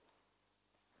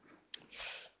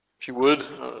If you would,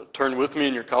 turn with me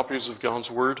in your copies of God's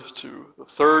Word to the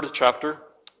 3rd chapter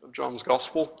of John's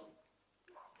Gospel,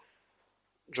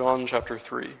 John chapter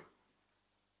 3. And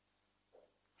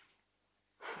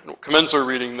we'll commence our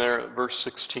reading there at verse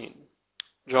 16.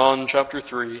 John chapter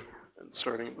 3, and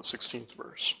starting at the 16th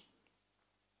verse.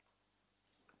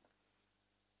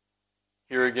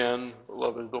 Hear again,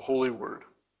 beloved, the holy word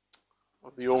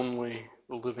of the only,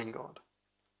 the living God.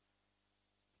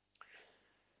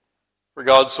 For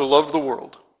God so loved the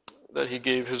world, that he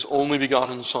gave his only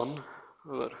begotten Son,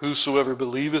 that whosoever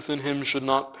believeth in him should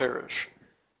not perish,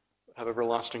 but have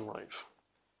everlasting life.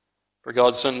 For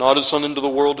God sent not his Son into the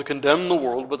world to condemn the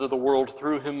world, but that the world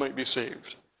through him might be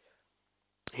saved.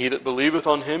 He that believeth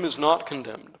on him is not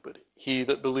condemned, but he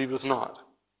that believeth not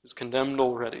is condemned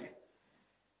already,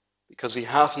 because he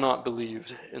hath not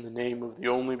believed in the name of the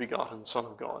only begotten Son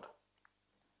of God.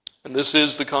 And this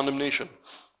is the condemnation,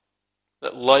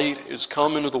 that light is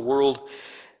come into the world,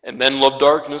 and men love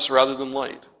darkness rather than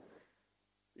light,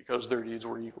 because their deeds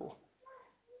were evil.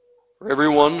 For every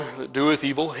one that doeth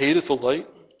evil hateth the light,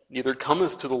 neither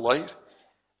cometh to the light,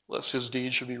 lest his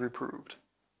deeds should be reproved.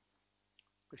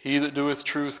 But he that doeth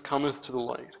truth cometh to the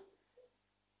light,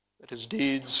 that his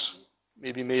deeds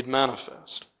may be made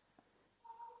manifest,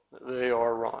 that they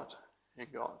are wrought in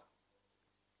God.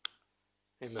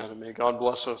 Amen. And may God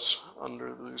bless us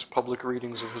under these public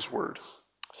readings of his word.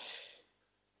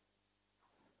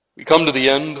 We come to the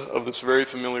end of this very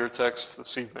familiar text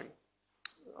this evening.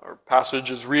 Our passage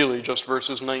is really just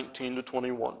verses 19 to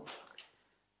 21.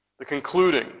 The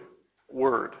concluding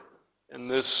word in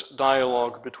this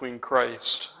dialogue between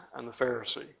Christ and the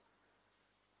Pharisee.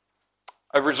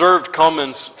 I've reserved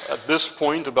comments at this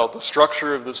point about the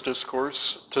structure of this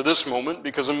discourse to this moment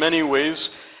because in many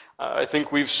ways I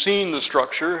think we've seen the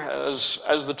structure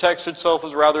as the text itself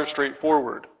is rather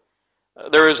straightforward.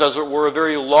 There is, as it were, a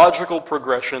very logical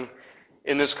progression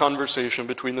in this conversation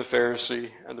between the Pharisee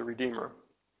and the Redeemer.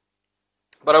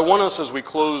 But I want us, as we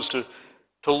close, to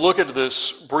look at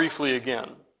this briefly again,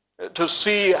 to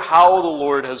see how the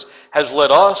Lord has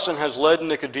led us and has led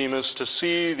Nicodemus to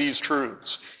see these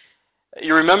truths.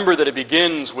 You remember that it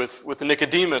begins with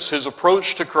Nicodemus, his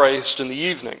approach to Christ in the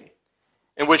evening,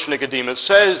 in which Nicodemus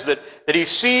says that he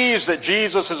sees that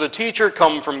Jesus is a teacher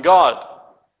come from God.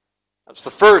 That's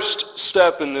the first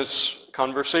step in this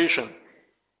conversation.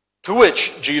 To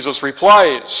which Jesus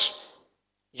replies,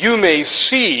 "You may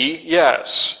see,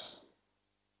 yes,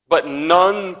 but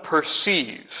none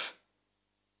perceive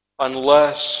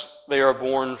unless they are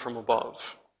born from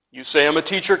above. You say, I'm a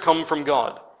teacher come from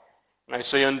God. And I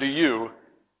say unto you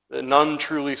that none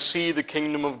truly see the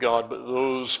kingdom of God but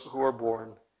those who are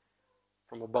born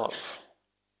from above."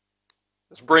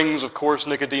 This brings, of course,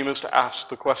 Nicodemus to ask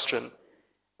the question,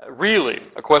 really,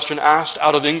 a question asked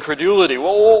out of incredulity.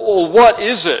 Well, what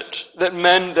is it that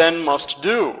men then must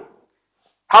do?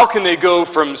 How can they go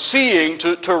from seeing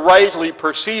to rightly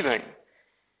perceiving?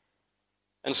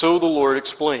 And so the Lord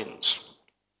explains.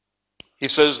 He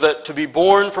says that to be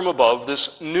born from above,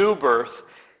 this new birth,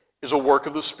 is a work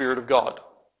of the Spirit of God.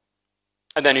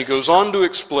 And then he goes on to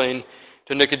explain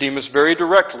to Nicodemus very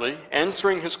directly,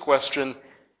 answering his question,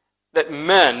 that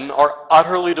men are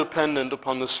utterly dependent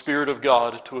upon the Spirit of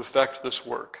God to effect this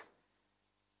work.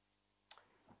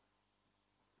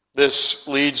 This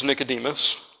leads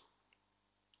Nicodemus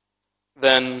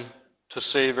then to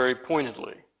say very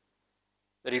pointedly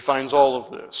that he finds all of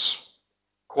this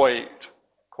quite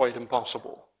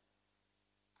impossible.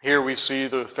 Here we see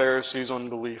the Pharisee's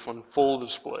unbelief on full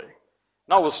display,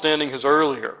 notwithstanding his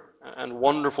earlier and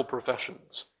wonderful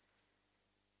professions,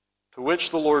 to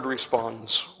which the Lord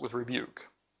responds with rebuke.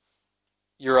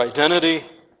 Your identity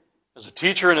as a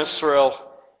teacher in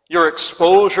Israel, your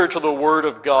exposure to the Word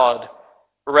of God,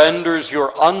 renders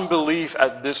your unbelief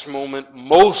at this moment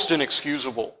most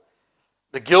inexcusable.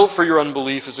 The guilt for your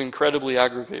unbelief is incredibly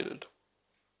aggravated.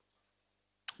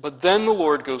 But then the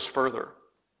Lord goes further.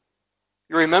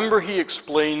 You remember he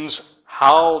explains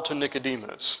how to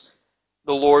Nicodemus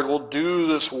the Lord will do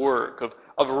this work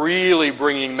of really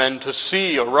bringing men to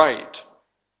see aright.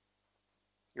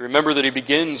 You remember that he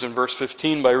begins in verse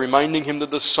 15 by reminding him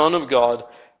that the Son of God,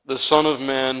 the Son of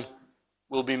Man,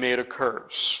 will be made a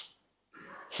curse.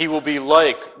 He will be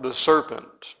like the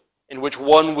serpent, in which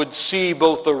one would see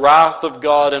both the wrath of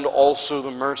God and also the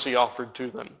mercy offered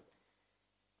to them.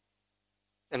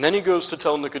 And then he goes to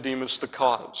tell Nicodemus the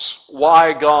cause,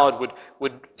 why God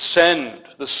would send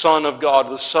the Son of God,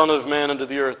 the Son of Man, into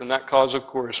the earth, and that cause, of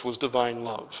course, was divine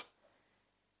love.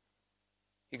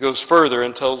 He goes further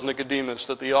and tells Nicodemus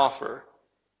that the offer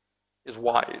is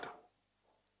wide.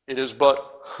 It is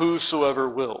but whosoever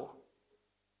will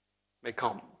may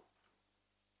come.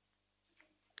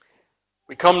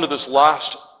 we come to this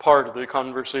last part of the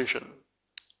conversation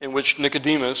in which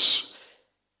Nicodemus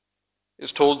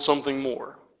is told something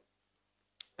more.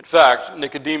 In fact,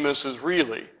 Nicodemus is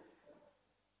really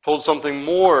told something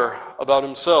more about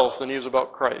himself than he is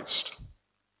about Christ.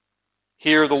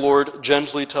 Here the Lord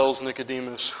gently tells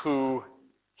Nicodemus who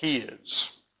he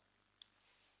is,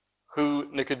 who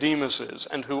Nicodemus is,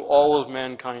 and who all of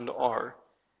mankind are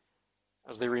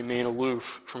as they remain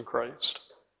aloof from Christ.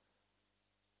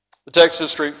 The text is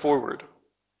straightforward.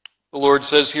 The Lord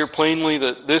says here plainly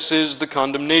that this is the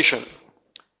condemnation,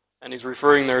 and he's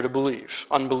referring there to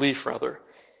unbelief.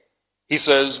 He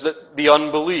says that the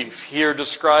unbelief here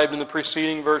described in the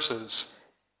preceding verses,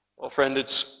 well, friend,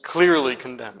 it's clearly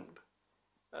condemned.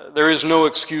 There is no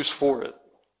excuse for it.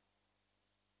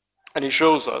 And he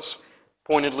shows us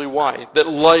pointedly why. That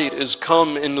light is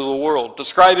come into the world.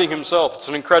 Describing himself, it's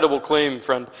an incredible claim,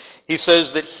 friend. He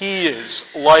says that he is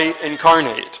light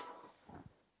incarnate.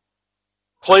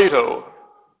 Plato,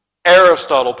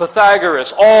 Aristotle,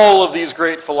 Pythagoras, all of these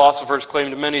great philosophers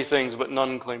claimed many things, but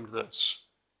none claimed this.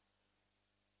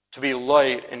 To be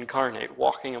light incarnate,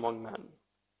 walking among men.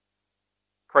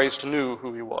 Christ knew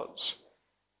who he was.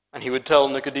 And he would tell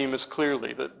Nicodemus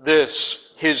clearly that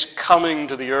this, his coming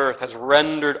to the earth, has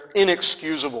rendered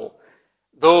inexcusable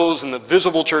those in the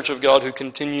visible church of God who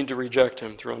continued to reject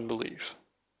him through unbelief.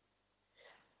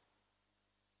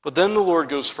 But then the Lord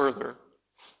goes further.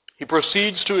 He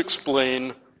proceeds to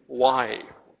explain why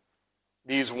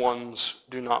these ones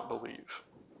do not believe.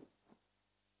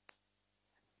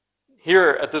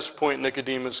 Here, at this point,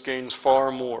 Nicodemus gains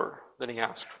far more than he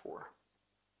asked for.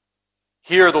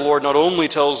 Here, the Lord not only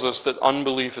tells us that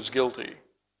unbelief is guilty,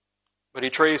 but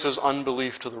he traces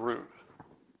unbelief to the root.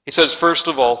 He says, first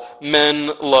of all,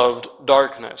 men loved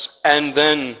darkness. And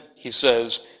then, he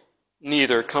says,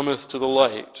 neither cometh to the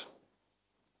light.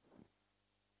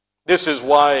 This is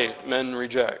why men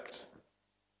reject.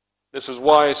 This is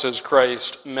why, says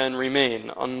Christ, men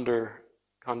remain under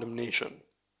condemnation.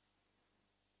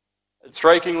 And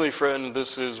strikingly, friend,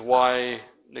 this is why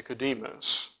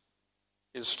Nicodemus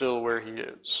is still where he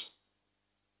is.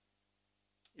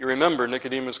 You remember,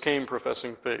 Nicodemus came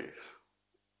professing faith,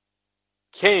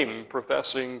 came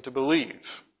professing to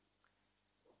believe.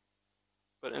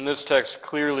 But in this text,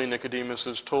 clearly Nicodemus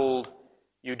is told,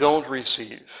 you don't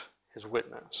receive his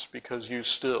witness because you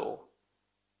still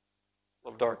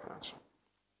love darkness.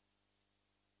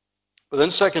 But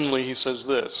then secondly, he says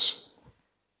this,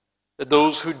 that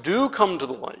those who do come to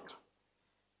the light,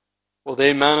 well,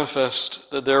 they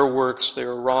manifest that their works, they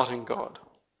are wrought in God.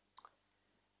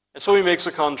 And so he makes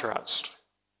a contrast,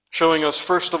 showing us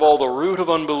first of all the root of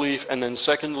unbelief, and then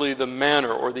secondly the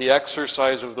manner or the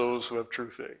exercise of those who have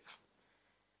true faith.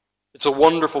 It's a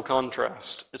wonderful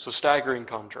contrast. It's a staggering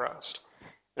contrast.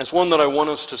 And it's one that I want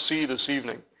us to see this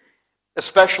evening,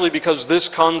 especially because this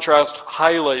contrast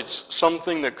highlights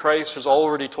something that Christ has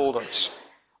already told us,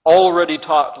 already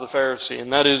taught to the Pharisee,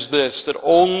 and that is this, that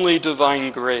only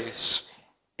divine grace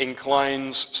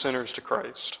inclines sinners to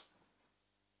Christ.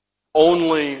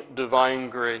 Only divine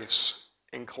grace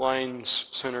inclines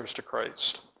sinners to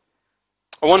Christ.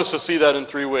 I want us to see that in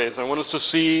three ways. I want us to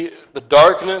see the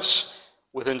darkness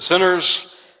within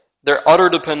sinners, their utter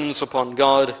dependence upon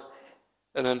God,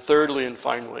 and then thirdly and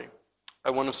finally, I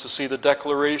want us to see the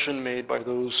declaration made by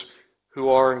those who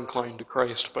are inclined to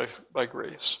Christ by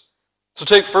grace. So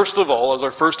take first of all, as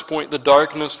our first point, the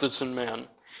darkness that's in man.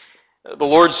 The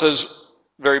Lord says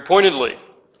very pointedly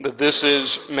that this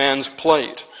is man's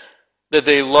plight, that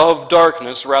they love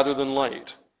darkness rather than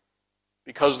light,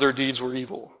 because their deeds were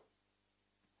evil.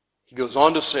 He goes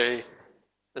on to say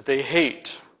that they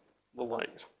hate the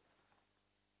light.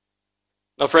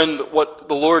 Now, friend, what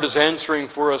the Lord is answering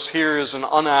for us here is an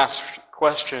unasked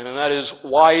question, and that is,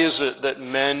 why is it that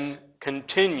men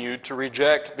continue to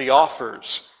reject the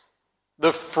offers,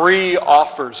 the free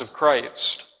offers of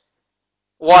Christ?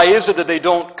 Why is it that they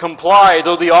don't comply,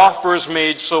 though the offer is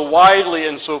made so widely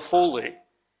and so fully?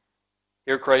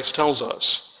 Here Christ tells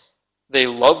us, they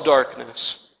love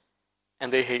darkness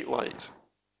and they hate light.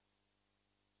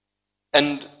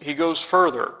 And he goes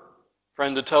further,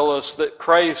 friend, to tell us that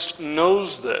Christ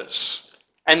knows this.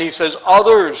 And he says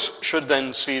others should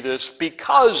then see this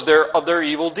because of their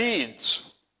evil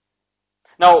deeds.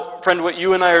 Now, friend, what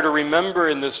you and I are to remember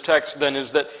in this text then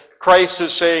is that Christ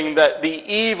is saying that the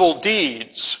evil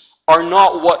deeds are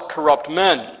not what corrupt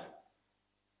men.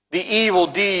 The evil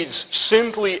deeds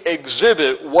simply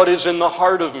exhibit what is in the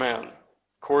heart of man.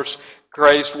 Of course,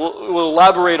 Christ will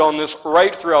elaborate on this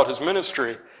right throughout his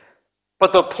ministry.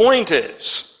 But the point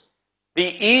is,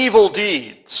 the evil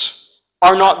deeds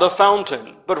are not the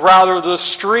fountain, but rather the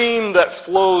stream that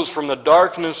flows from the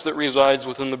darkness that resides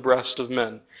within the breast of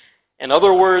men. In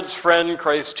other words, friend,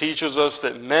 Christ teaches us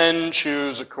that men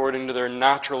choose according to their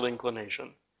natural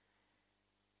inclination.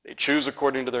 They choose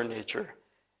according to their nature,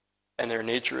 and their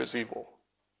nature is evil.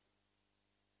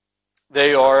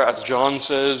 They are, as John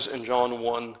says in John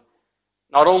 1,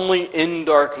 not only in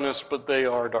darkness, but they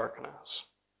are darkness.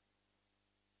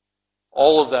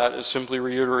 All of that is simply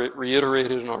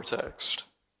reiterated in our text.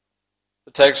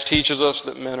 The text teaches us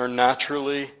that men are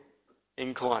naturally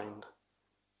inclined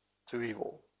to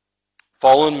evil.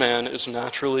 Fallen man is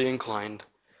naturally inclined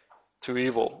to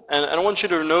evil. And I want you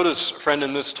to notice, friend,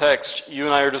 in this text, you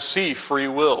and I are to see free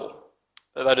will.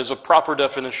 That is a proper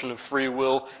definition of free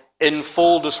will in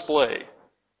full display.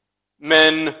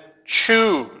 Men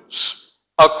choose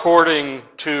according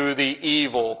to the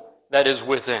evil that is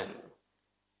within.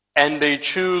 And they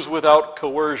choose without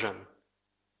coercion.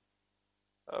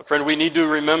 Friend, we need to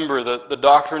remember that the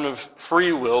doctrine of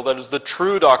free will, that is the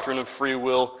true doctrine of free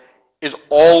will, is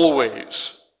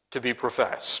always to be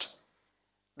professed.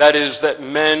 That is, that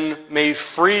men may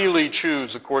freely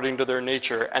choose according to their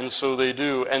nature, and so they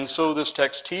do. And so this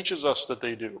text teaches us that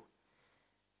they do.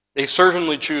 They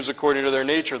certainly choose according to their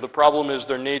nature. The problem is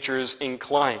their nature is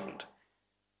inclined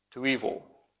to evil.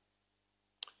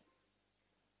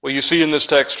 What you see in this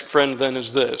text, friend, then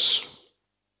is this,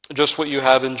 just what you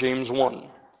have in James 1.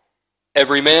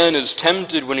 Every man is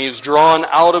tempted when he is drawn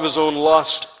out of his own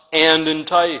lust and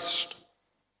enticed.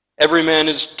 Every man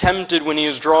is tempted when he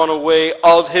is drawn away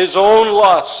of his own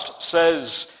lust,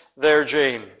 says there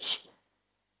James.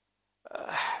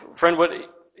 Friend, what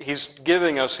he's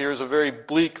giving us here is a very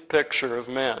bleak picture of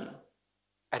man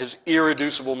at his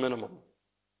irreducible minimum.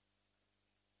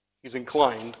 He's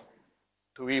inclined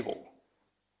to evil.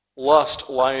 Lust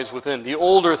lies within. The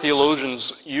older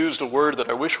theologians used a word that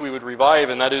I wish we would revive,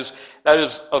 and that is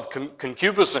of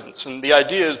concupiscence. And the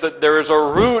idea is that there is a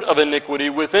root of iniquity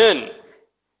within.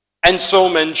 And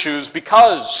so men choose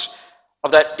because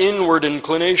of that inward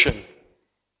inclination.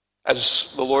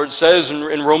 As the Lord says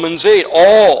in Romans 8,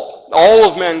 all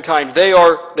of mankind, they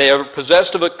are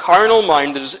possessed of a carnal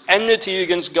mind that is enmity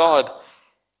against God.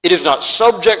 It is not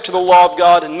subject to the law of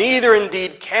God, neither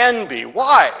indeed can be.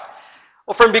 Why?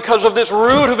 Well, friend, because of this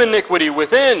root of iniquity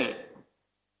within.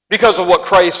 Because of what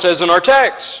Christ says in our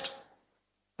text.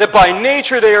 That by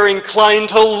nature they are inclined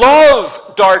to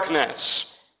love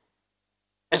darkness.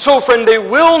 And so, friend, they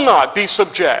will not be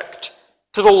subject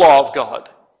to the law of God.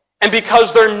 And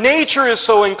because their nature is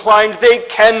so inclined, they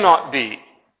cannot be.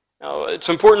 Now, it's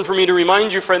important for me to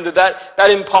remind you, friend, that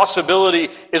impossibility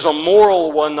is a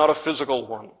moral one, not a physical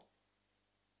one.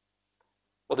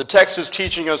 What the text is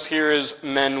teaching us here is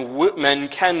men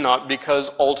cannot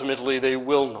because ultimately they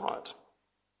will not.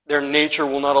 Their nature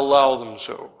will not allow them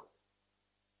so.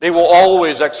 They will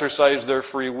always exercise their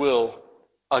free will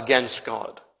against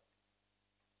God.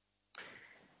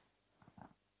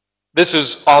 This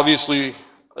is obviously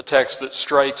a text that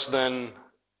strikes then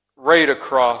right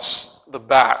across the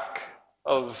back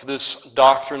of this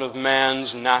doctrine of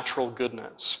man's natural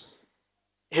goodness,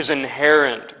 his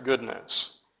inherent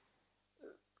goodness.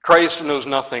 Christ knows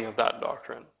nothing of that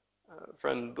doctrine.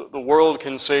 Friend, the world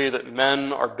can say that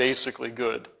men are basically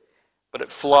good, but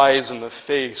it flies in the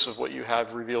face of what you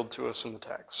have revealed to us in the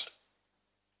text.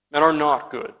 Men are not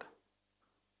good.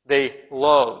 They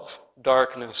love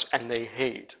darkness and they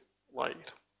hate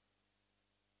light.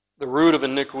 The root of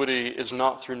iniquity is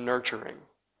not through nurturing.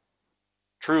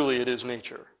 Truly, it is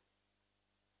nature.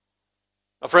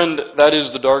 Now, friend, that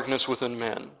is the darkness within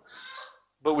man.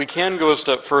 But we can go a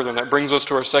step further, and that brings us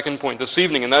to our second point this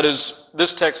evening, and that is,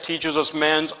 this text teaches us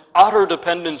man's utter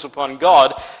dependence upon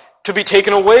God to be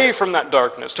taken away from that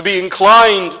darkness, to be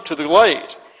inclined to the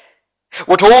light.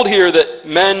 We're told here that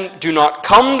men do not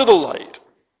come to the light.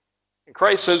 And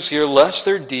Christ says here, lest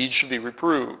their deeds should be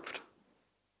reproved.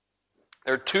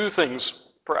 There are two things,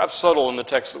 perhaps subtle in the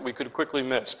text, that we could quickly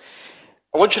miss.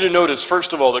 I want you to notice,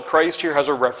 first of all, that Christ here has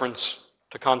a reference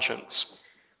to conscience.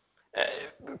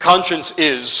 Conscience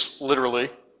is, literally,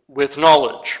 with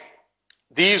knowledge.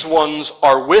 These ones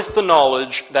are with the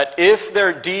knowledge that if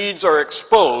their deeds are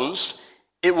exposed,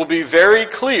 it will be very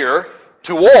clear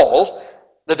to all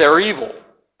that they're evil.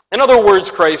 In other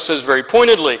words, Christ says very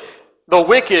pointedly, the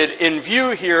wicked in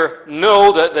view here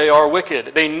know that they are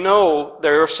wicked. They know they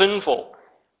are sinful.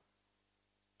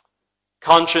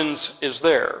 Conscience is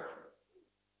there.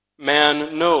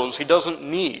 Man knows he doesn't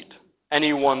need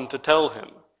anyone to tell him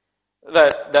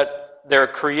that their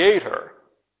Creator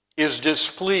is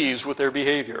displeased with their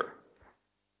behavior.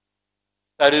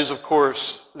 That is, of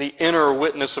course, the inner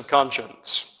witness of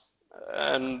conscience.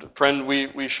 And friend,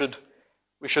 we should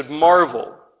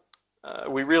marvel.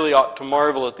 We really ought to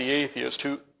marvel at the atheist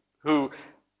who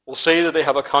will say that they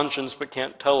have a conscience but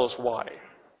can't tell us why.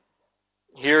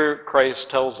 Here Christ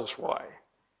tells us why.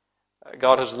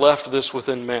 God has left this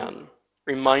within man,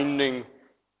 reminding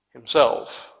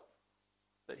himself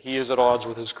that he is at odds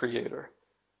with his Creator.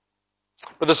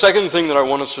 But the second thing that I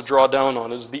want us to draw down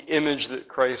on is the image that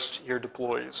Christ here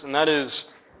deploys, and that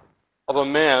is of a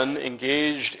man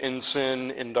engaged in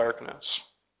sin in darkness.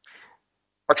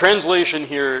 Our translation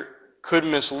here could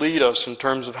mislead us in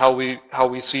terms of how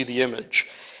we see the image.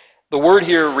 The word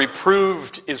here,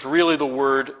 reproved, is really the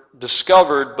word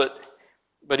discovered, but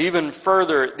even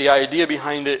further, the idea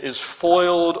behind it is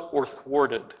foiled or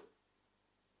thwarted.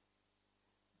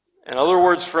 In other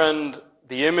words, friend,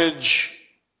 the image,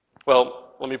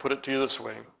 well, let me put it to you this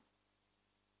way.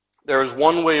 There is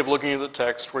one way of looking at the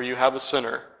text where you have a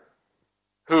sinner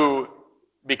who,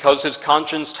 because his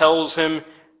conscience tells him,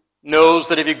 knows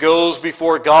that if he goes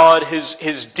before God,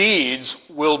 his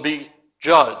deeds will be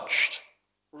judged,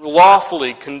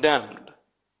 lawfully condemned.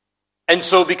 And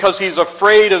so because he's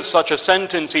afraid of such a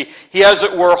sentence, he as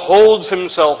it were holds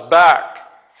himself back.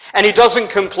 And he doesn't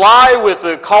comply with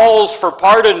the calls for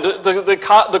pardon,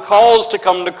 the calls to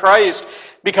come to Christ,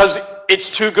 because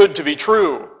it's too good to be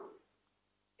true.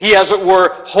 He, as it were,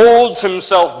 holds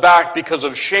himself back because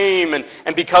of shame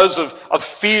and because of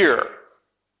fear.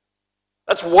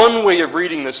 That's one way of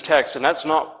reading this text, and that's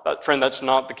not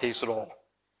the case at all.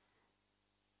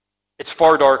 It's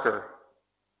far darker.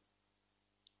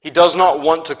 He does not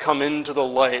want to come into the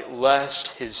light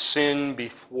lest his sin be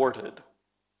thwarted.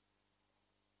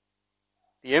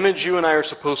 The image you and I are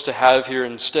supposed to have here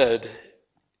instead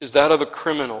is that of a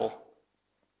criminal.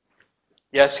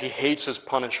 Yes, he hates his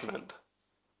punishment,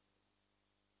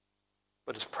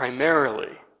 but it's primarily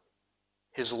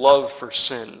his love for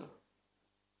sin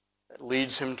that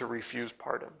leads him to refuse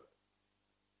pardon.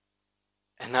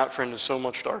 And that, friend, is so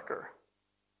much darker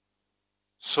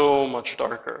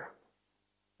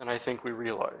than I think we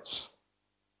realize.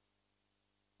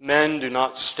 Men do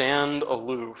not stand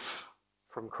aloof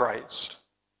from Christ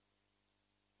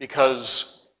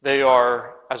because they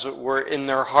are, as it were, in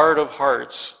their heart of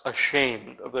hearts,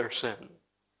 ashamed of their sin.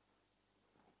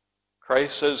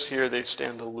 Christ says here they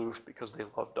stand aloof because they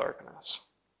love darkness.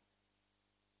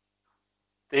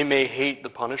 They may hate the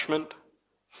punishment,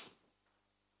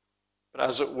 but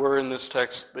as it were in this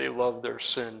text, they love their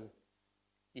sin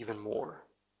even more.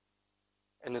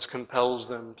 And this compels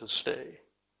them to stay.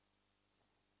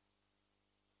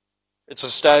 It's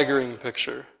a staggering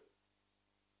picture.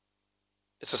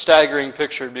 It's a staggering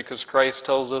picture because Christ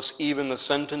tells us even the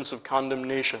sentence of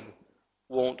condemnation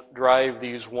won't drive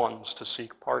these ones to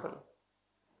seek pardon.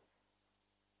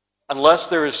 Unless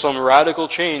there is some radical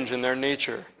change in their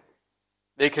nature,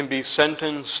 they can be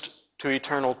sentenced to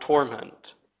eternal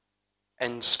torment,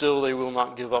 and still they will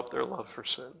not give up their love for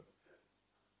sin.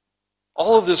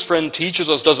 All of this, friend, teaches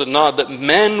us, does it not, that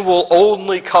men will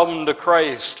only come to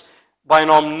Christ by an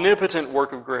omnipotent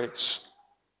work of grace.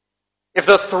 If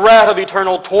the threat of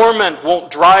eternal torment won't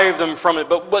drive them from it,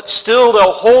 but still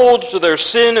they'll hold to their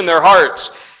sin in their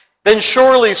hearts, then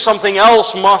surely something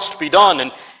else must be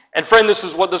done. And friend, this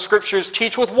is what the Scriptures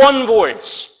teach with one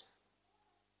voice.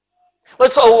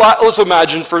 Let's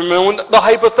imagine for a moment the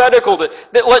hypothetical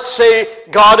that let's say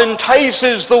God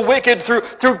entices the wicked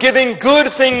through giving good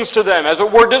things to them, as it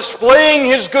were displaying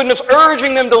His goodness,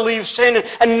 urging them to leave sin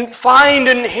and find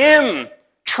in Him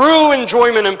true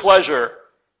enjoyment and pleasure.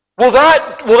 Will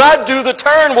that do the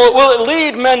turn? Will it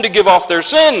lead men to give off their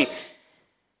sin?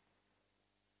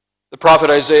 The prophet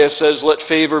Isaiah says, "Let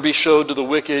favor be showed to the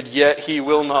wicked, yet he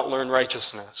will not learn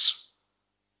righteousness."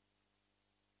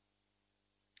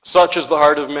 Such is the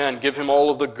heart of man. Give him all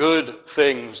of the good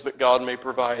things that God may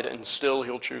provide, and still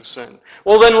he'll choose sin.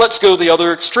 Well, then let's go the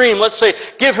other extreme. Let's say,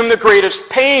 give him the greatest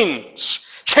pains.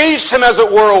 Chase him, as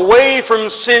it were, away from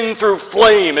sin through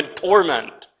flame and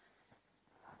torment.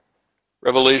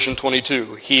 Revelation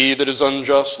 22, "He that is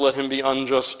unjust, let him be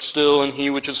unjust still, and he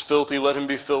which is filthy, let him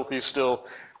be filthy still.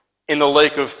 In the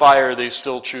lake of fire they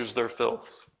still choose their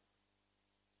filth."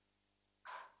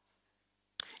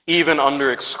 Even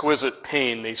under exquisite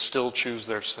pain, they still choose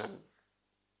their sin.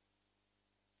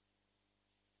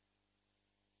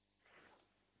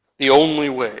 The only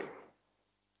way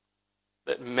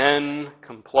that men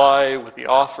comply with the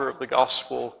offer of the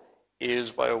gospel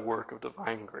is by a work of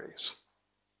divine grace.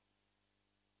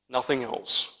 Nothing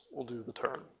else will do the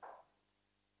turn.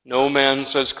 "No man,"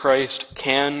 says Christ,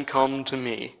 "can come to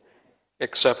me,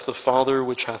 except the Father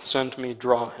which hath sent me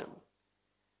draw him,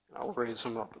 and I will raise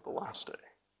him up at the last day."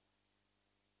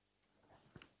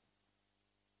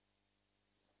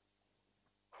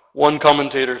 One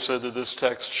commentator said that this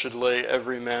text should lay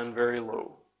every man very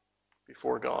low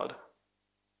before God.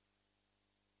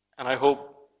 And I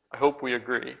hope we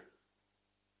agree.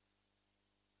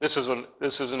 This is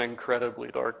an incredibly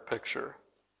dark picture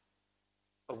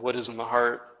of what is in the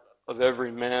heart of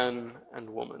every man and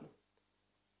woman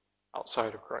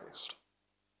outside of Christ.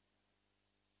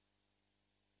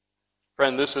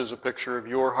 Friend, this is a picture of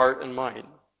your heart and mine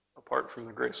apart from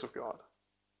the grace of God.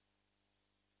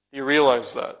 You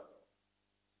realize that?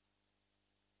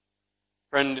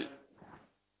 Friend,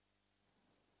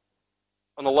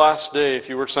 on the last day, if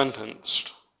you were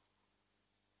sentenced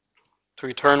to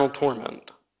eternal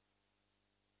torment,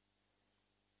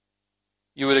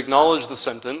 you would acknowledge the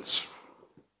sentence,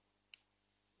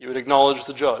 you would acknowledge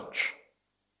the judge.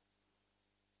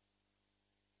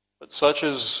 But such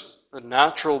is the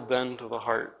natural bent of the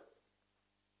heart,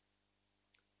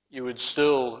 you would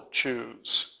still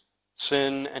choose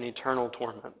sin and eternal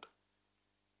torment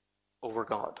over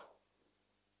God.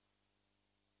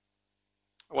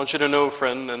 I want you to know,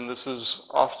 friend, and this is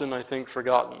often, I think,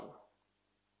 forgotten,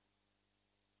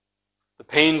 the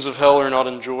pains of hell are not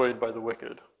enjoyed by the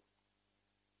wicked.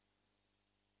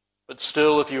 But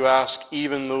still, if you ask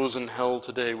even those in hell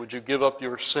today, would you give up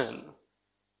your sin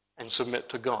and submit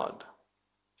to God?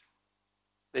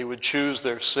 They would choose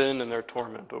their sin and their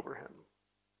torment over him,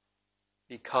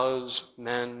 because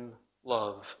men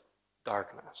love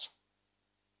darkness.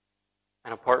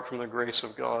 And apart from the grace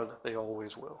of God, they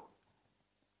always will.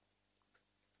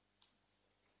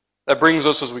 That brings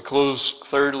us, as we close,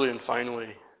 thirdly and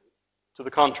finally, to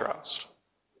the contrast,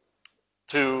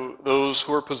 to those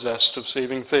who are possessed of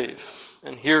saving faith.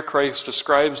 And here Christ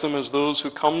describes them as those who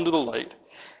come to the light,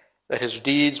 that his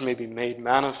deeds may be made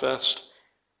manifest.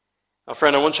 Now,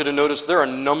 friend, I want you to notice there are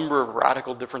a number of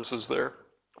radical differences there.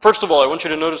 First of all, I want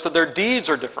you to notice that their deeds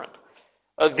are different.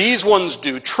 These ones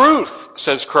do truth,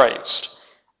 says Christ.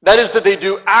 That is, that they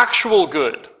do actual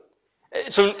good.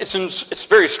 It's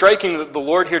very striking that the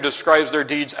Lord here describes their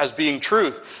deeds as being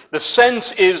truth. The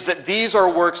sense is that these are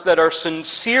works that are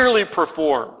sincerely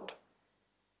performed.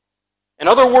 In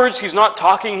other words, he's not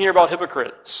talking here about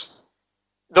hypocrites,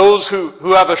 those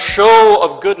who have a show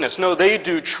of goodness. No, they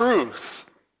do truth.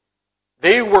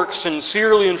 They work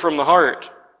sincerely and from the heart.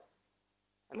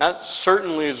 And that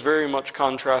certainly is very much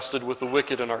contrasted with the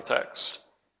wicked in our text,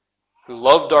 who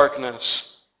love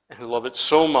darkness and who love it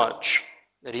so much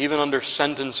that even under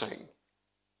sentencing,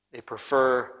 they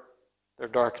prefer their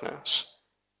darkness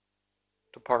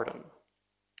to pardon.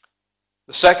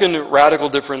 The second radical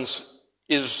difference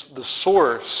is the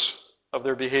source of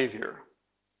their behavior.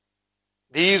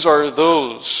 These are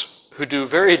those who do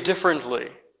very differently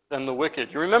than the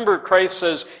wicked. You remember Christ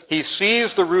says he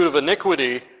sees the root of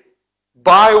iniquity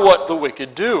by what the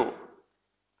wicked do.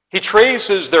 He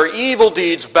traces their evil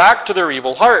deeds back to their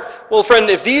evil heart. Well, friend,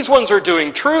 if these ones are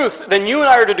doing truth, then you and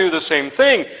I are to do the same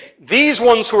thing. These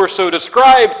ones who are so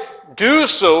described do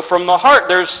so from the heart.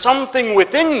 There's something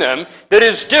within them that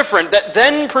is different, that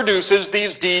then produces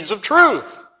these deeds of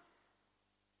truth.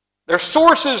 Their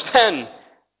sources then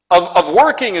of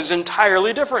working are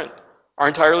entirely different.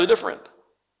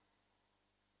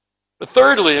 But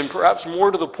thirdly, and perhaps more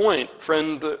to the point,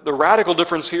 friend, the radical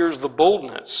difference here is the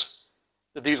boldness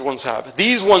that these ones have.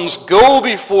 These ones go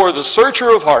before the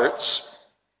searcher of hearts.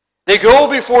 They go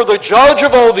before the judge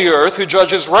of all the earth, who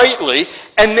judges rightly,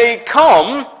 and they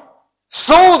come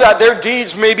so that their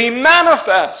deeds may be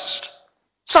manifest.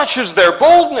 Such is their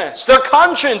boldness. Their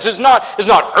conscience is not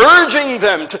urging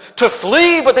them to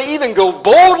flee, but they even go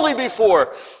boldly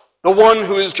before the one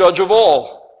who is judge of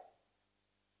all.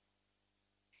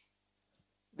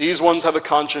 These ones have a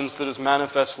conscience that is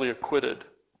manifestly acquitted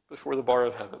before the bar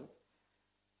of heaven,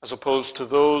 as opposed to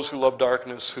those who love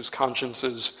darkness, whose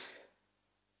consciences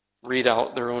read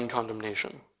out their own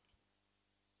condemnation.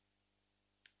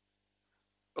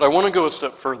 But I want to go a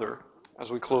step further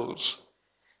as we close.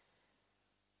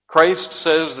 Christ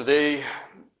says that they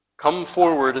come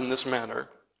forward in this manner,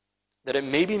 that it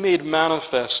may be made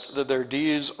manifest that their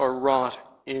deeds are wrought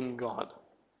in God.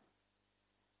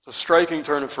 It's a striking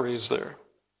turn of phrase there,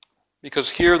 because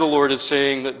here the Lord is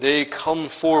saying that they come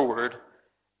forward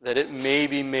that it may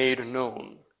be made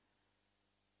known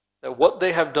that what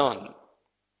they have done,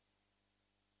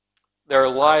 their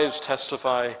lives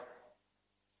testify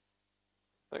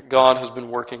that God has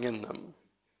been working in them.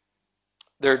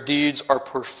 Their deeds are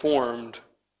performed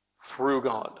through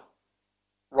God,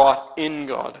 wrought in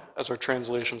God, as our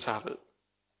translations have it.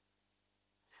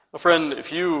 Now, friend,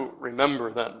 if you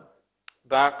remember then,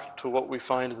 back to what we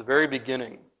find at the very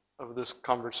beginning of this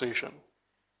conversation,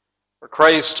 where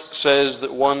Christ says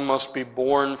that one must be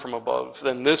born from above,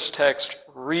 then this text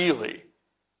really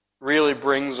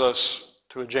brings us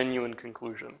to a genuine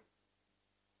conclusion.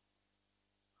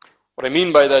 What I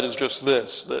mean by that is just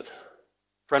this, that,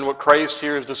 friend, what Christ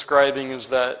here is describing is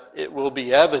that it will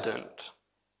be evident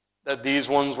that these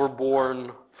ones were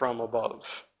born from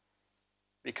above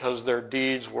because their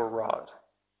deeds were wrought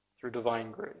through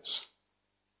divine grace.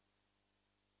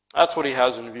 That's what he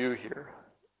has in view here.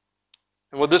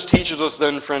 And what this teaches us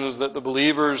then, friend, is that the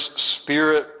believer's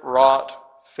Spirit-wrought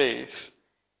faith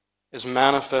is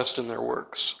manifest in their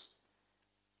works.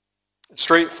 It's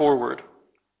straightforward.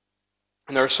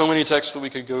 And there are so many texts that we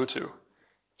could go to.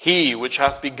 He which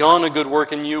hath begun a good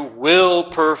work in you will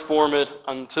perform it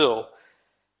until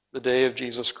the day of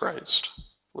Jesus Christ.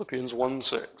 Philippians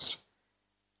 1:6.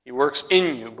 He works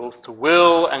in you both to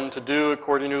will and to do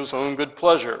according to his own good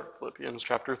pleasure. Philippians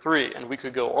chapter 3. And we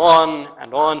could go on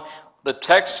and on. The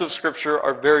texts of Scripture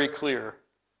are very clear.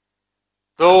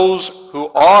 Those who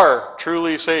are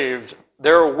truly saved,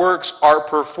 their works are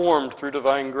performed through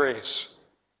divine grace.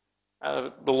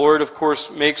 The Lord, of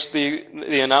course, makes the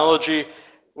analogy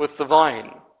with the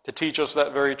vine to teach us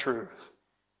that very truth.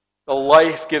 The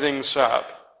life-giving sap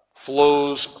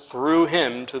flows through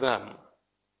him to them.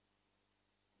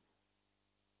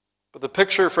 But the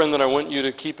picture, friend, that I want you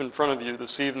to keep in front of you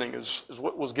this evening is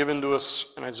what was given to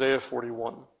us in Isaiah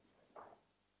 41.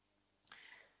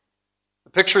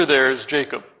 The picture there is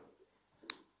Jacob.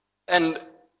 And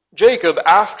Jacob,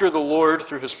 after the Lord,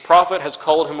 through his prophet, has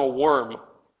called him a worm,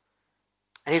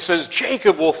 and he says,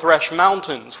 Jacob will thresh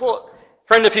mountains. Well,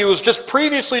 friend, if he was just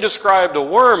previously described a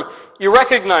worm, you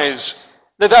recognize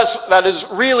that is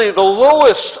really the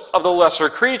lowest of the lesser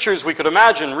creatures we could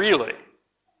imagine, really.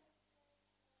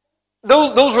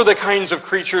 Those were the kinds of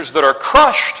creatures that are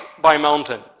crushed by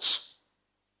mountains.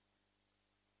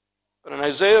 But in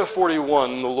Isaiah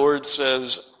 41, the Lord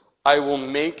says, I will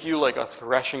make you like a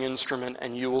threshing instrument,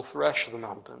 and you will thresh the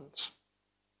mountains.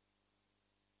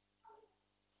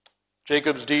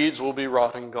 Jacob's deeds will be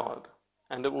wrought in God,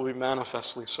 and it will be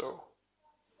manifestly so.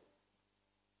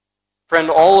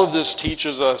 Friend, all of this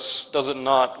teaches us, does it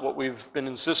not, what we've been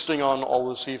insisting on all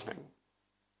this evening?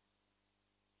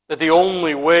 That the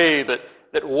only way that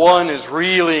one is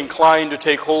really inclined to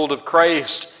take hold of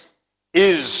Christ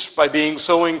is by being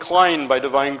so inclined by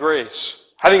divine grace,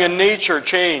 having a nature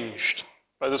changed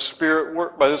by the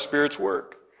Spirit's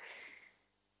work.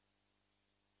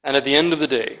 And at the end of the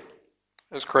day,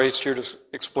 as Christ here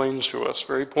explains to us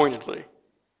very pointedly,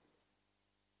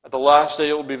 at the last day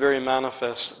it will be very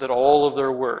manifest that all of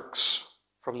their works,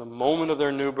 from the moment of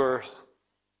their new birth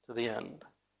to the end,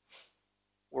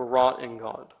 were wrought in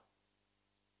God.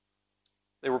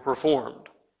 They were performed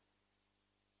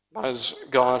as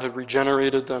God had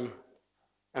regenerated them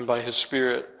and by his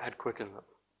Spirit had quickened them.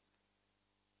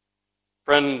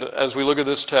 Friend, as we look at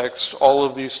this text, all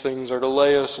of these things are to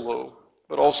lay us low,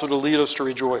 but also to lead us to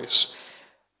rejoice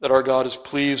that our God is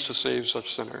pleased to save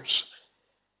such sinners.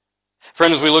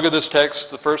 Friend, as we look at this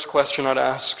text, the first question I'd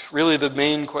ask, really the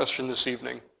main question this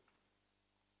evening,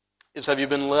 is have you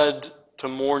been led to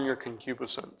mourn your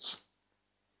concupiscence?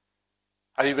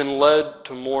 Have you been led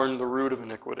to mourn the root of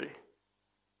iniquity?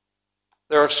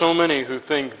 There are so many who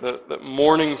think that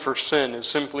mourning for sin is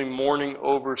simply mourning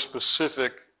over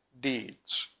specific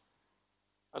deeds.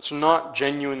 That's not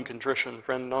genuine contrition,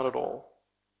 friend, not at all.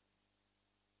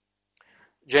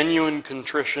 Genuine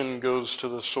contrition goes to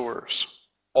the source,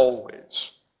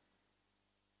 always.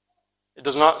 It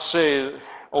does not say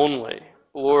only,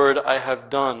 Lord, I have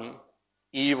done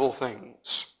evil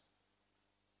things.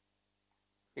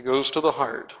 He goes to the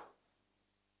heart,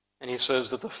 and he says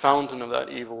that the fountain of that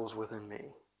evil is within me.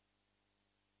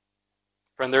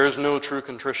 Friend, there is no true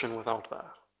contrition without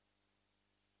that.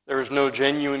 There is no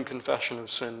genuine confession of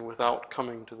sin without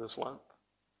coming to this length.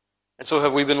 And so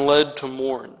have we been led to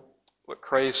mourn what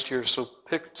Christ here so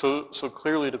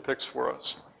clearly depicts for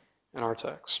us in our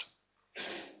text.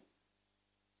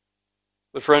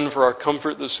 But friend, for our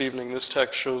comfort this evening, this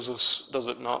text shows us, does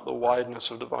it not, the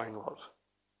wideness of divine love.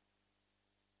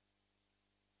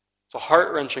 It's a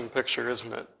heart-wrenching picture,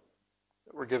 isn't it,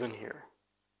 that we're given here.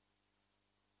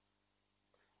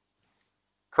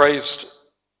 Christ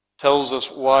tells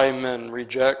us why men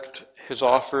reject his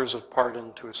offers of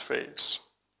pardon to his face.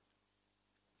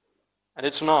 And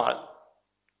it's not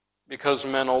because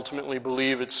men ultimately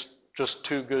believe it's just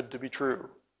too good to be true.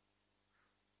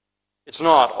 It's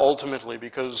not ultimately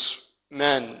because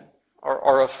men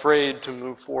are afraid to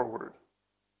move forward.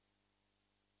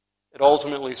 It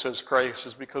ultimately, says Christ,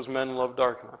 is because men love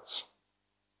darkness.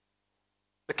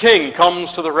 The king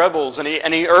comes to the rebels and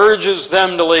he urges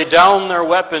them to lay down their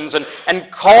weapons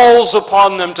and calls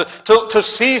upon them to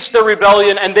cease their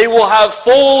rebellion, and they will have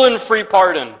full and free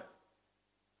pardon.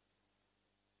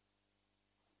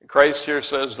 Christ here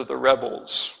says that the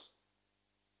rebels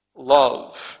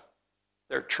love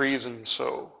their treason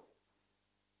so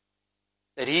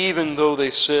that even though they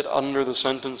sit under the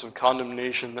sentence of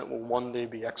condemnation that will one day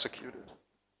be executed,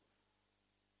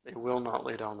 they will not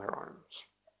lay down their arms.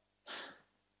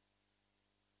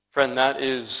 Friend, that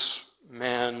is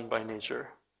man by nature.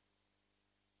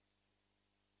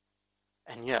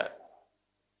 And yet,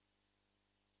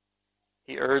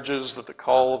 he urges that the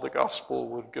call of the gospel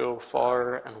would go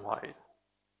far and wide.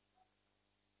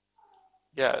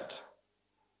 Yet,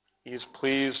 he is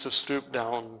pleased to stoop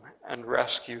down and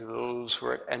rescue those who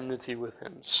are at enmity with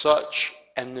him, such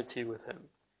enmity with him.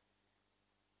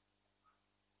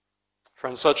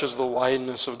 Friend, such is the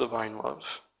wideness of divine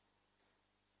love.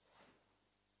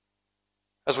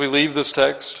 As we leave this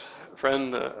text,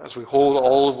 friend, as we hold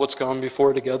all of what's gone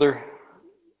before together,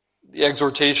 the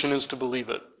exhortation is to believe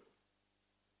it,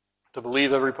 to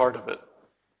believe every part of it.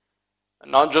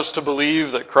 And not just to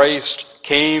believe that Christ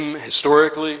came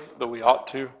historically, though we ought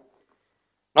to.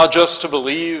 Not just to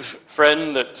believe,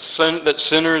 friend, that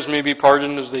sinners may be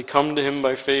pardoned as they come to him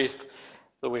by faith,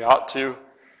 though we ought to.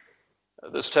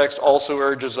 This text also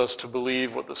urges us to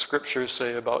believe what the Scriptures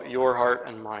say about your heart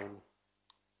and mine.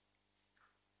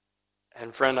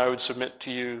 And friend, I would submit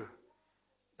to you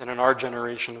that in our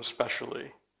generation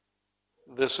especially,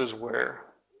 this is where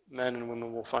men and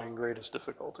women will find greatest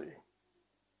difficulty.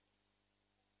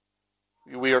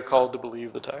 We are called to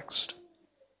believe the text.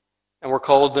 And we're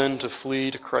called then to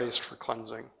flee to Christ for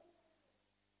cleansing.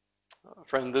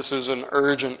 Friend, this is an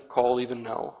urgent call even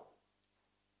now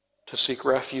to seek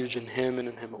refuge in him and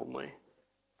in him only,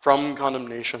 from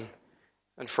condemnation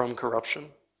and from corruption.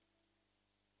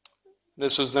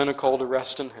 This is then a call to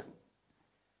rest in him.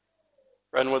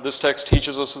 Friend, what this text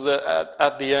teaches us is that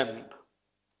at the end,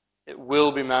 it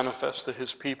will be manifest that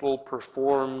his people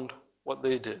performed what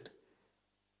they did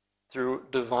through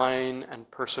divine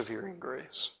and persevering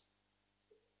grace.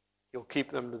 He'll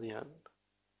keep them to the end.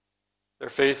 Their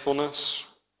faithfulness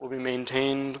will be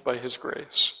maintained by his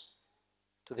grace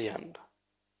to the end.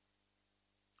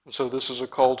 And so this is a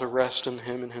call to rest in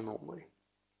him and him only.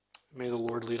 May the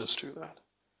Lord lead us to that.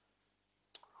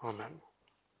 Amen.